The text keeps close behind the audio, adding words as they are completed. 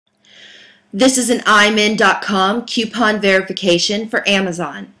This is an imin.com coupon verification for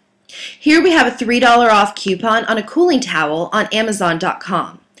Amazon. Here we have a $3 off coupon on a cooling towel on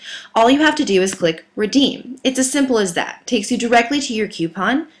Amazon.com. All you have to do is click Redeem. It's as simple as that. It takes you directly to your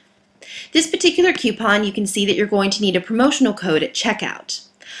coupon. This particular coupon, you can see that you're going to need a promotional code at checkout.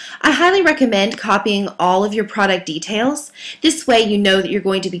 I highly recommend copying all of your product details. This way you know that you're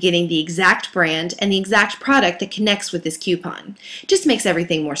going to be getting the exact brand and the exact product that connects with this coupon. It just makes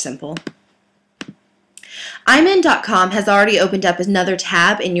everything more simple. imin.com has already opened up another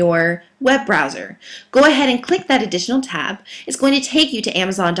tab in your web browser. Go ahead and click that additional tab. It's going to take you to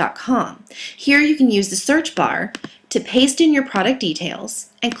Amazon.com. Here you can use the search bar to paste in your product details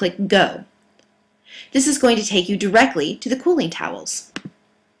and click Go. This is going to take you directly to the cooling towels.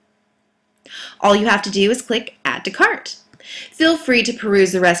 All you have to do is click Add to Cart. Feel free to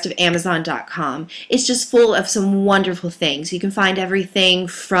peruse the rest of Amazon.com. It's just full of some wonderful things. You can find everything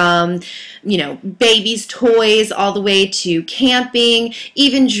from, babies' toys all the way to camping,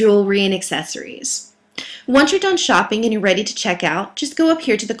 even jewelry and accessories. Once you're done shopping and you're ready to check out, just go up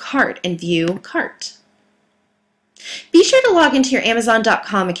here to the cart and view Cart. Be sure to log into your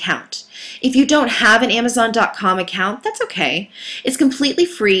Amazon.com account. If you don't have an Amazon.com account, that's okay. It's completely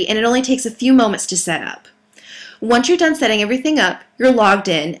free and it only takes a few moments to set up. Once you're done setting everything up, you're logged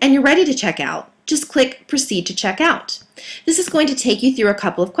in and you're ready to check out, just click Proceed to Checkout. This is going to take you through a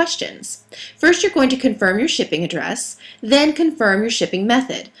couple of questions. First, you're going to confirm your shipping address, then confirm your shipping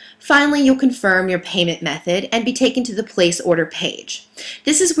method. Finally, you'll confirm your payment method and be taken to the Place Order page.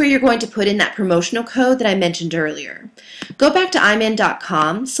 This is where you're going to put in that promotional code that I mentioned earlier. Go back to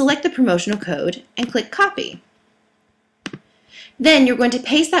imin.com, select the promotional code, and click Copy. Then you're going to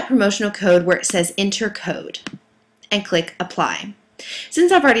paste that promotional code where it says Enter Code and click Apply.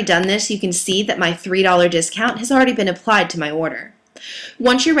 Since I've already done this, you can see that my $3 discount has already been applied to my order.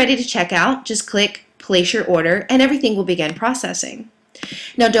 Once you're ready to check out, just click Place Your Order and everything will begin processing.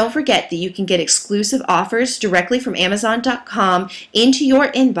 Now don't forget that you can get exclusive offers directly from Amazon.com into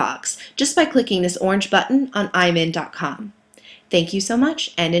your inbox just by clicking this orange button on imin.com. Thank you so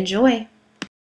much and enjoy!